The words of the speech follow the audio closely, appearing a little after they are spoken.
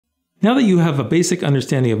Now that you have a basic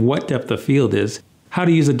understanding of what depth of field is, how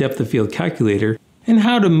to use a depth of field calculator, and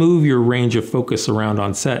how to move your range of focus around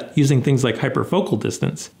on set using things like hyperfocal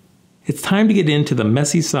distance, it's time to get into the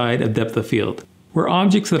messy side of depth of field, where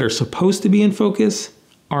objects that are supposed to be in focus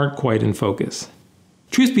aren't quite in focus.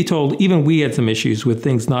 Truth be told, even we had some issues with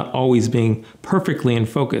things not always being perfectly in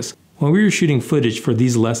focus when we were shooting footage for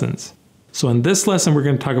these lessons. So in this lesson, we're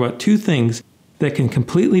going to talk about two things that can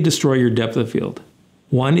completely destroy your depth of field.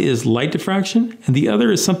 One is light diffraction, and the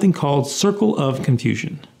other is something called circle of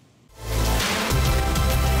confusion.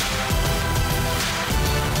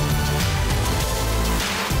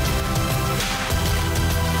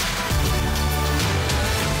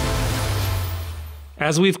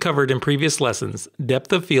 As we've covered in previous lessons,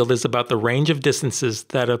 depth of field is about the range of distances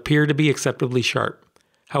that appear to be acceptably sharp.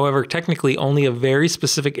 However, technically only a very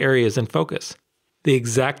specific area is in focus, the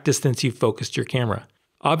exact distance you've focused your camera.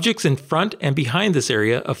 Objects in front and behind this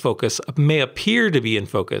area of focus may appear to be in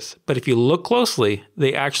focus, but if you look closely,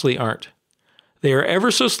 they actually aren't. They are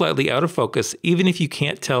ever so slightly out of focus, even if you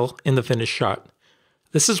can't tell in the finished shot.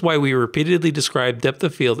 This is why we repeatedly describe depth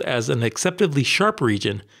of field as an acceptably sharp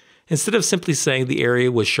region, instead of simply saying the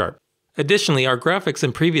area was sharp. Additionally, our graphics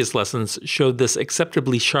in previous lessons showed this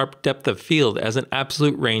acceptably sharp depth of field as an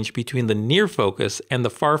absolute range between the near focus and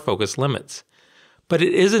the far focus limits. But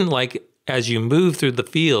it isn't like as you move through the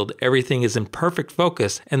field, everything is in perfect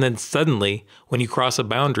focus, and then suddenly, when you cross a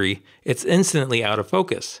boundary, it's instantly out of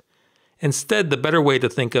focus. Instead, the better way to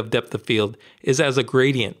think of depth of field is as a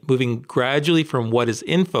gradient, moving gradually from what is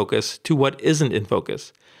in focus to what isn't in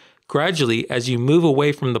focus. Gradually, as you move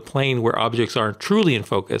away from the plane where objects aren't truly in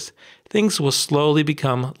focus, things will slowly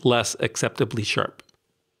become less acceptably sharp.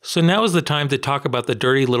 So now is the time to talk about the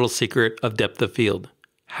dirty little secret of depth of field.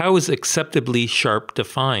 How is acceptably sharp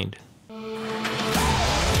defined?